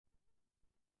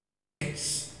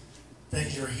celebrates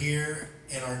that you're here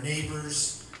and our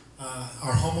neighbors,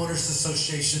 our homeowners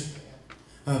association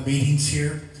meetings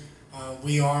here.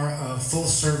 We are a full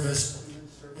service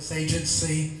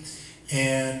agency,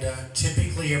 and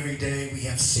typically every day we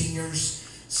have seniors,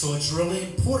 so it's really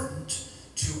important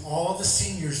to all the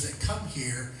seniors that come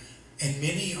here, and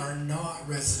many are not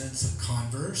residents of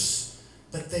Converse,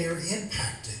 but they are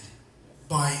impacted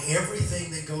by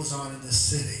everything that goes on in the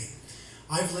city.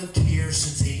 I've lived here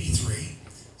since '83,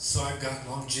 so I've got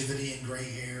longevity and gray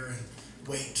hair and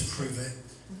weight to prove it.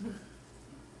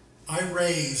 I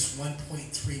raised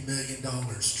 $1.3 million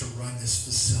to run this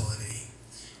facility,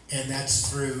 and that's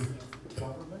through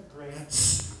government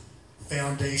grants,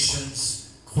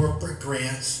 foundations, corporate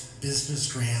grants,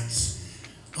 business grants.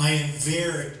 I am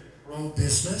very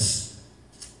pro-business.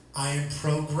 I am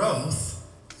pro-growth.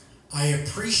 I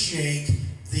appreciate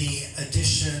the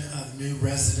addition of new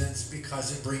residents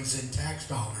because it brings in tax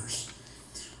dollars.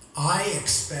 I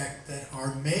expect that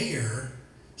our mayor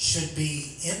should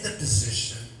be in the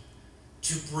position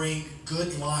to bring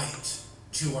good light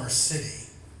to our city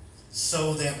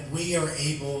so that we are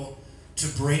able to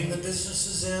bring the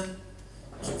businesses in,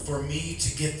 for me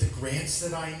to get the grants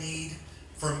that I need,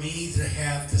 for me to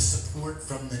have the support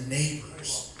from the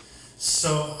neighbors.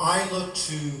 So I look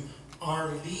to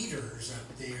our leaders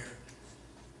up there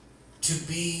to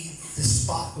be the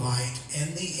spotlight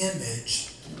and the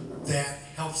image that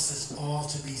helps us all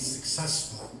to be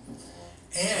successful.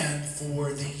 And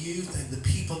for the youth and the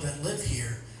people that live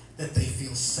here, that they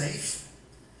feel safe,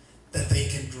 that they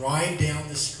can drive down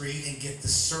the street and get the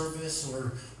service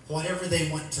or whatever they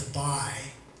want to buy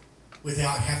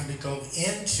without having to go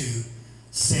into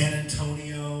San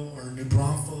Antonio or New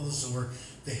Braunfels, or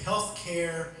the health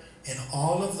care and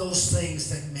all of those things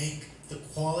that make the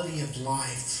quality of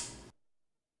life.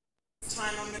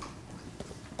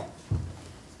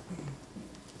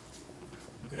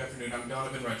 Good afternoon, I'm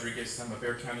Donovan Rodriguez. I'm a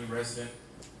Bexar County resident,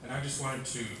 and I just wanted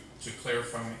to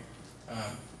clarify.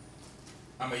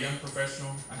 I'm a young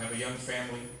professional, I have a young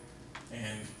family,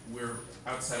 and we're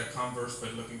outside of Converse,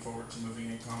 but looking forward to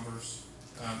moving in Converse.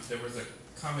 There was a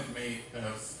comment made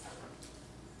of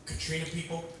Katrina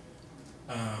people.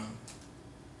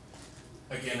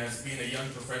 Again, as being a young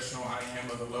professional, I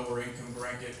am of a lower income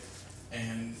bracket,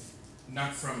 and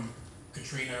not from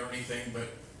Katrina or anything, but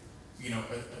you know,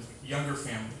 a younger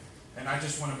family. And I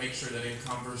just want to make sure that in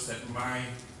Converse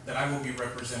that I will be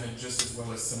represented just as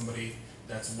well as somebody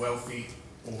that's wealthy,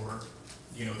 or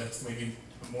you know, that's maybe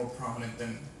more prominent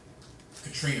than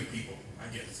Katrina people, I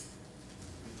guess.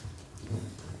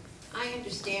 I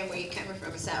understand where you're coming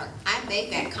from, Sarah. I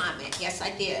made that comment, yes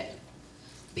I did,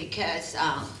 because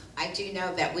I do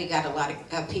know that we got a lot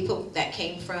of people that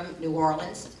came from New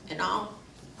Orleans and all,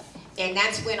 and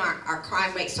that's when our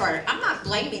crime rate started. I'm not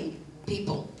blaming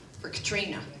people for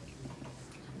Katrina.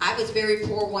 I was very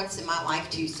poor once in my life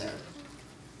too, sir,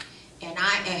 and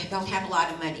I don't have a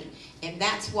lot of money, and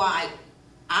that's why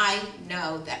I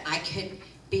know that I could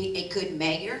be a good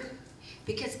mayor,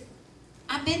 because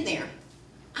I've been there.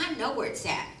 I know where it's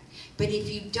at. But if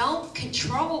you don't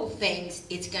control things,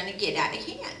 it's going to get out of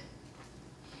hand.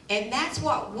 And that's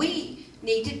what we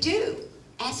need to do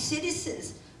as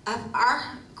citizens of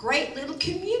our great little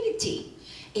community,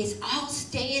 is all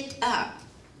stand up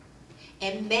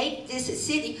and make this a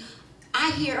city.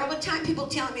 I hear all the time people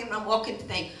telling me when I'm walking the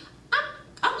thing,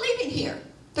 I'm leaving here.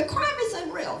 The crime is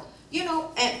unreal. You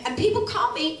know, and people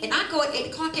call me, and I go at 8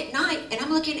 o'clock at night, and I'm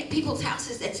looking at people's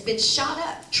houses that's been shot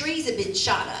up. Trees have been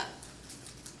shot up.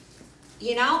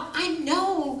 You know, I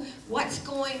know what's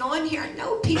going on here. I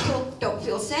know people don't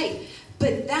feel safe.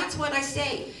 But that's what I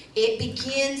say. It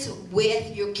begins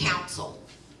with your council.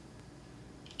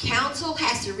 Council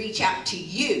has to reach out to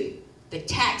you, the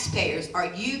taxpayers, or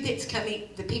you that's coming,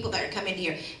 the people that are coming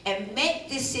here, and make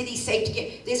this city safe to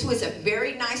get. This was a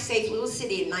very nice, safe little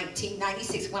city in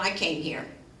 1996 when I came here.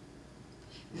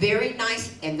 Very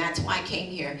nice, and that's why I came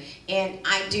here. And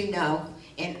I do know,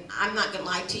 and I'm not gonna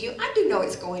lie to you, I do know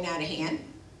it's going out of hand.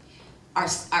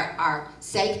 Our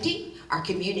safety, our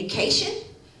communication,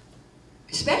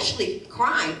 especially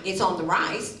crime, is on the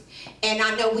rise. And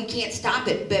I know we can't stop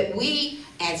it, but we,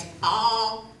 as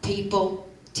all people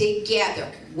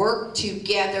together, work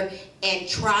together and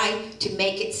try to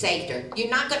make it safer. You're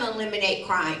not going to eliminate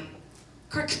crime.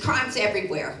 Crime's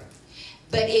everywhere.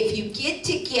 But if you get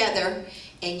together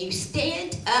and you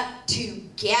stand up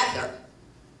together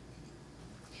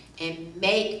and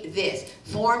make this,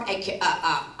 form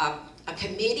a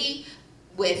committee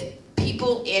with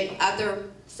people in other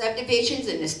subdivisions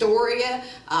in Astoria,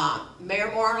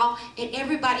 Mayoral, and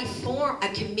everybody form a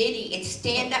committee and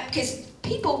stand up, because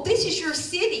People, this is your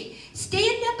city.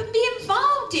 Stand up and be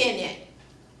involved in it.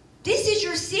 This is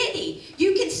your city.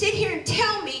 You can sit here and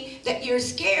tell me that you're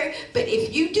scared, but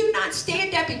if you do not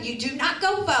stand up and you do not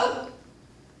go vote,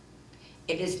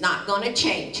 it is not going to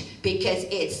change, because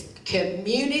it's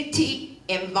community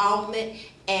involvement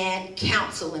and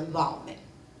council involvement.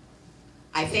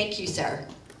 I thank you, sir.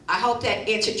 I hope that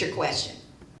answered your question.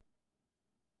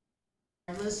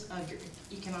 Regardless of your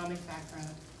economic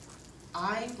background,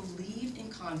 I believe in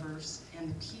Converse, and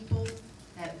the people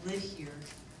that live here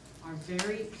are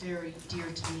very, very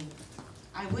dear to me.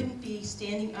 I wouldn't be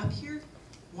standing up here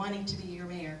wanting to be your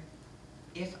mayor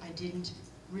if I didn't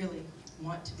really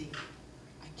want to be.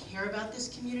 I care about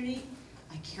this community.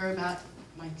 I care about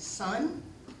my son.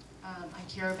 I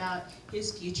care about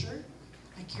his future.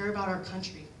 I care about our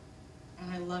country,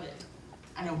 and I love it.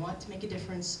 And I want to make a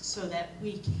difference so that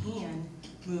we can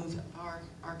move our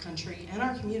country and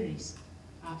our communities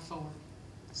forward.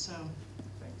 So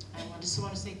I just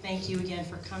want to say thank you again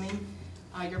for coming.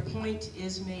 Your point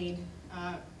is made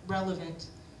relevant.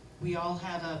 We all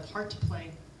have a part to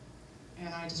play,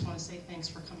 and I just want to say thanks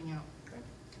for coming out.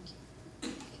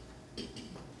 Thank you.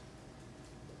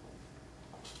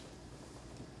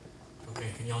 Okay,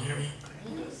 can y'all hear me?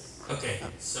 Yes. Okay,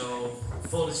 so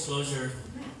full disclosure,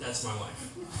 that's my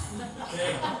wife.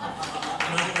 Okay?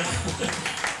 I'm not gonna,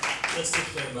 let's be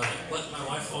clear about it. But my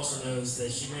wife also knows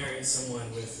that she married someone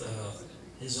with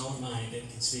his own mind and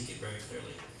can speak it very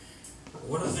clearly.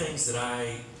 One of the things that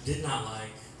I did not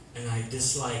like and I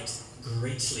disliked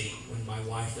greatly when my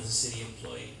wife was a city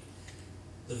employee,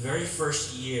 the very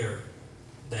first year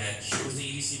that she was the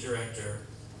EDC director,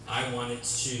 I wanted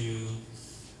to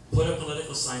put a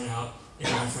political sign out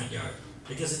in my front yard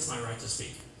because it's my right to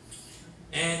speak.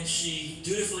 And she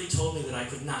dutifully told me that I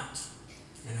could not.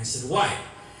 And I said, why?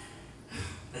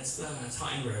 That's how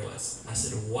angry I was. I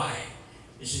said, why?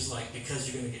 And she's like, because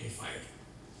you're going to get me fired.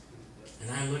 And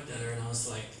I looked at her and I was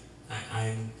like,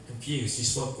 I'm confused. You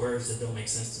spoke words that don't make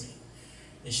sense to me.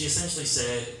 And she essentially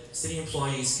said, city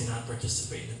employees cannot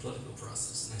participate in the political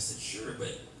process. And I said, sure,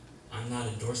 but I'm not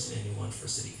endorsing anyone for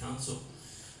city council.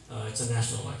 It's a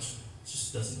national election. It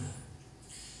just doesn't matter.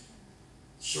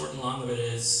 Short and long of it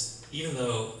is, even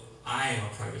though I am a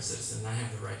private citizen and I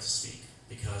have the right to speak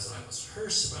because I was her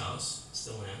spouse,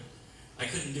 still am, I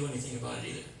couldn't do anything about it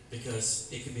either because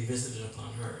it could be visited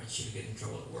upon her and she would get in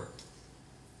trouble at work.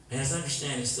 And as I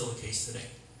understand, it's still the case today.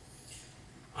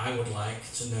 I would like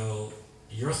to know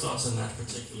your thoughts on that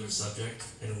particular subject,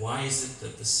 and why is it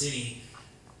that the city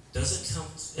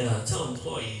doesn't tell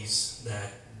employees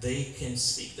that they can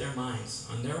speak their minds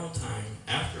on their own time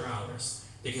after hours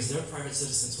because they're private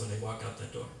citizens when they walk out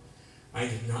that door. I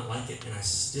did not like it, and I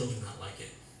still do not like it.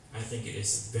 I think it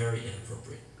is very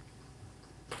inappropriate.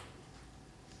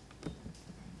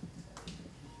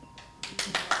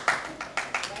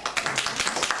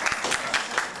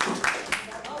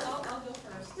 I'll go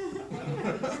first.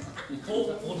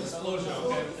 Full disclosure,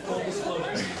 okay? Full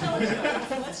disclosure.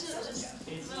 Let's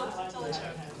just tell the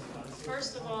joke.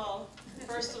 First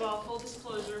of all, full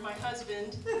disclosure, my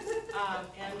husband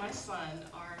and my son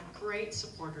are great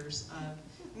supporters of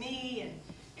me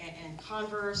and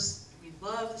Converse. We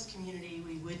love this community.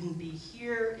 We wouldn't be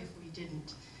here if we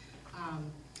didn't.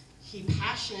 He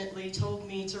passionately told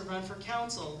me to run for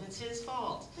council. It's his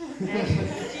fault. And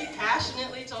he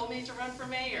passionately told me to run for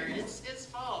mayor. It's his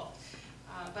fault.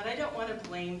 But I don't want to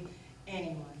blame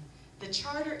anyone. The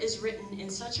charter is written in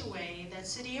such a way that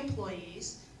city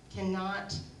employees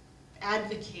cannot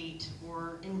advocate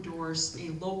or endorse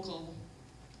a local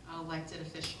elected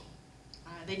official.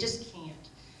 They just can't.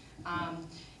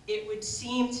 It would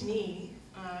seem to me,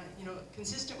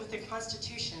 consistent with the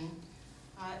Constitution,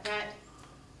 that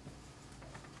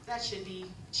should be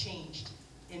changed,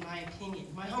 in my opinion,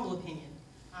 my humble opinion.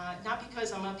 Not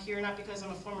because I'm up here, not because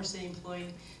I'm a former city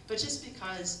employee, but just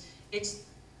because it's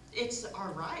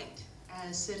our right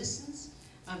as citizens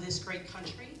of this great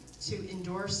country to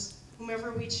endorse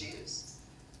whomever we choose.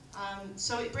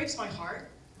 So it breaks my heart,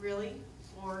 really,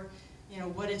 for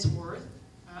what it's worth,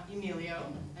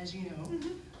 Emilio, as you know,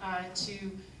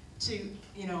 to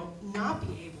not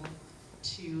be able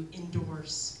to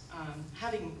endorse,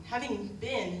 having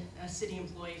been a city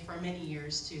employee for many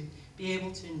years, to be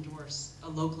able to endorse a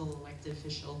local elected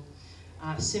official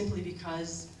simply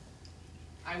because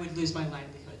I would lose my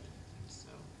livelihood. So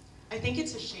I think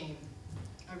it's a shame.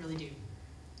 I really do.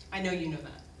 I know you know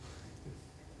that.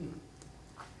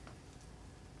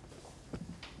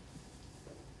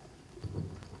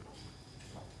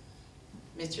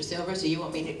 Mr. Silvers, do you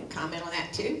want me to comment on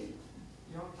that too?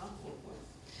 You're on council,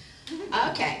 of course.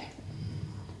 Okay.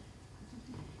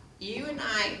 You and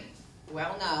I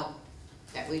well know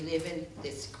that we live in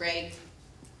this great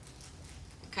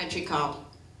country called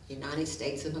United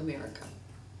States of America.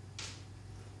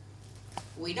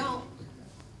 We don't,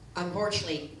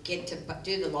 unfortunately, get to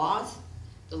do the laws.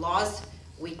 The laws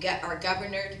are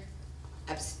governed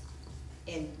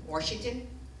in Washington.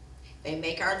 They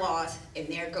make our laws, and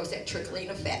there goes that trickling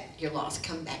effect. Your laws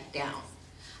come back down.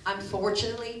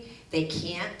 Unfortunately, they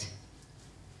can't.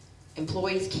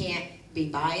 Employees can't be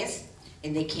biased,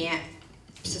 and they can't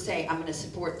say, I'm going to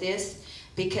support this,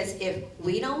 because if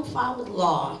we don't follow the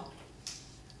law,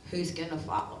 who's going to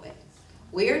follow it?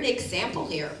 We're an example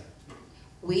here.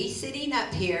 We sitting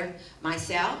up here,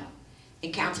 myself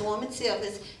and Councilwoman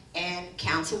Silvas and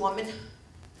Councilwoman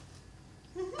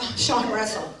Sean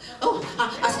Russell. Oh,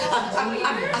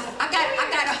 I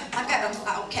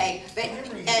got okay. But,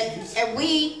 and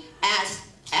we as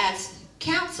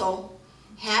council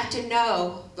have to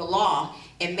know the law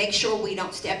and make sure we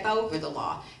don't step over the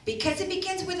law, because it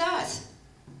begins with us.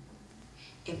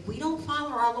 If we don't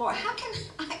follow our law, how can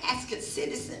I ask a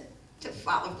citizen to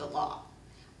follow the law?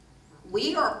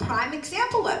 We are a prime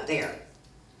example up there.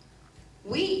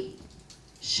 We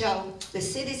show the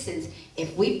citizens,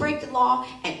 if we break the law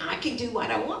and I can do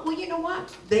what I want, well, you know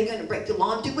what? They're going to break the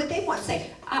law and do what they want. Say,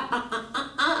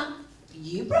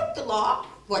 you broke the law.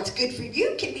 What's good for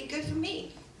you can be good for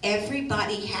me.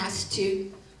 Everybody has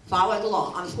to follow the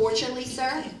law. Unfortunately,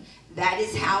 sir, that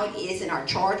is how it is in our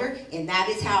charter, and that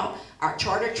is how our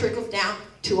charter trickles down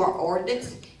to our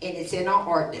ordinance, and it's in our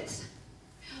ordinance.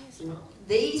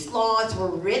 These laws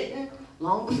were written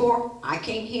long before I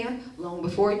came here, long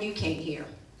before you came here.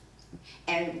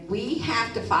 And we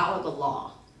have to follow the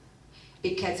law,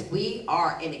 because we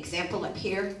are an example up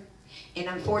here. And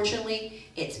unfortunately,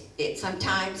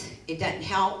 sometimes it doesn't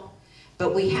help,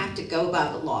 but we have to go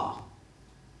by the law.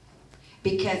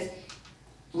 Because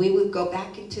we would go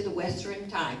back into the Western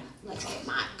time. Let's get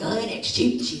my gun and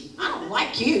shoot you. I don't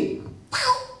like you.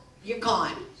 You're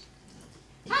gone.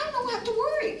 I don't have to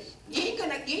worry. You ain't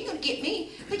gonna get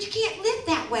me, but you can't live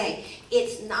that way.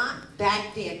 It's not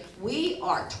back then. We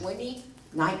are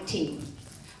 2019.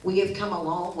 We have come a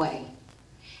long way.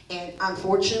 And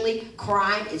unfortunately,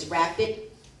 crime is rapid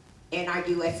in our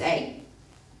USA.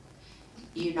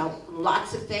 You know,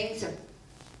 lots of things are,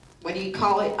 what do you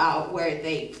call it, where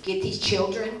they get these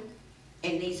children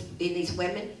and these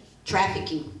women,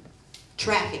 trafficking.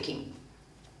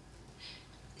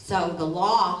 So the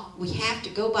law, we have to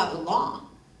go by the law,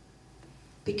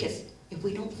 because if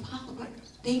we don't follow it,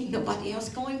 there ain't nobody else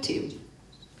going to.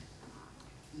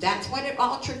 That's what it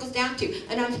all trickles down to.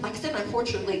 And like I said,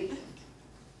 unfortunately,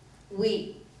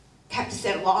 we have to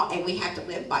set a law and we have to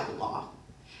live by the law.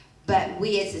 But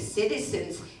we as the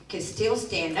citizens can still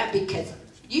stand up, because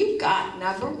you've got,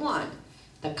 number one,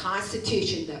 the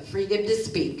Constitution, the freedom to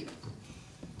speak.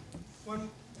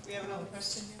 We have another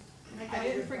question here. I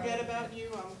didn't forget about you.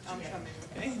 I'm coming,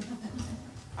 okay?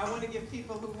 I want to give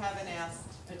people who haven't asked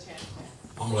a chance.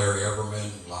 I'm Larry Everman.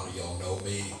 A lot of y'all know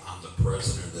me. I'm the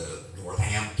president of the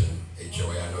Northampton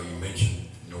HOA. I know you mentioned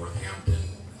Northampton.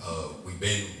 We've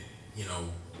been,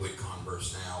 with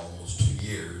Converse now almost 2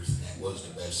 years, and that was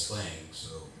the best thing.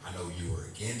 So I know you were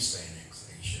against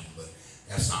annexation, but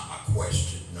that's not my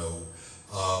question, no.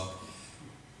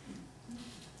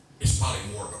 It's probably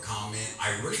more of a comment.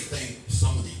 I really think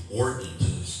some of the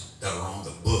ordinances that are on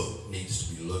the book needs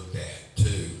to be looked at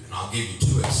too. And I'll give you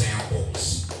 2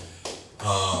 examples.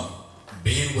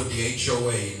 Being with the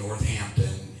HOA in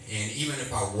Northampton, and even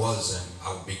if I wasn't,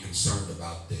 I would be concerned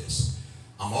about this.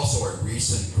 I'm also a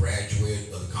recent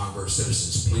graduate of the Converse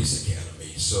Citizens Police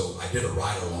Academy, so I did a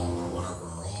ride-along with one of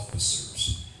our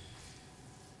officers.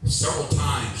 Several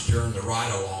times during the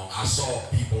ride-along, I saw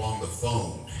people on the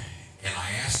phone, and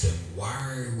I asked him, why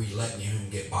are we letting him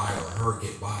get by or her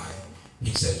get by?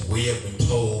 He says, we have been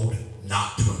told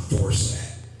not to enforce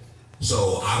that.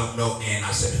 So I don't know, and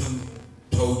I said, who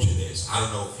told you this? I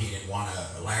don't know if he didn't want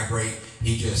to elaborate.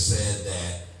 He just said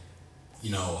that,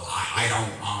 I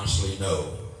don't honestly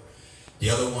know.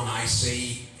 The other one I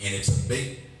see, and it's a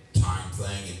big time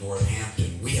thing in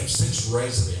Northampton, we have 6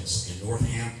 residents in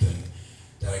Northampton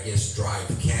that I guess drive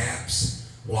cabs.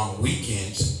 Well, on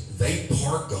weekends, they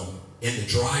park them in the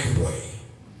driveway.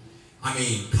 I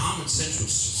mean, common sense would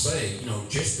say,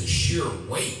 just the sheer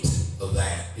weight of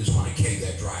that is going to cave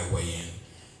that driveway in.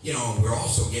 And we're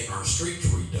also getting our streets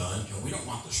redone, and we don't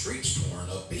want the streets torn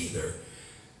up either.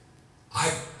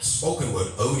 I've spoken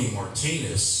with Odie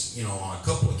Martinez, on a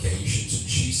couple occasions, and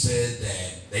she said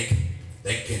that they can,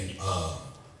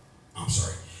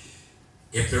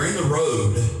 if they're in the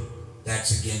road,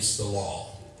 that's against the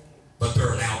law. but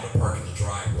they're allowed to park in the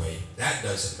driveway. That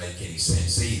doesn't make any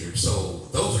sense either. So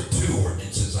those are two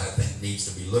ordinances I think needs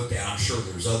to be looked at. I'm sure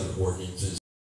there's other ordinances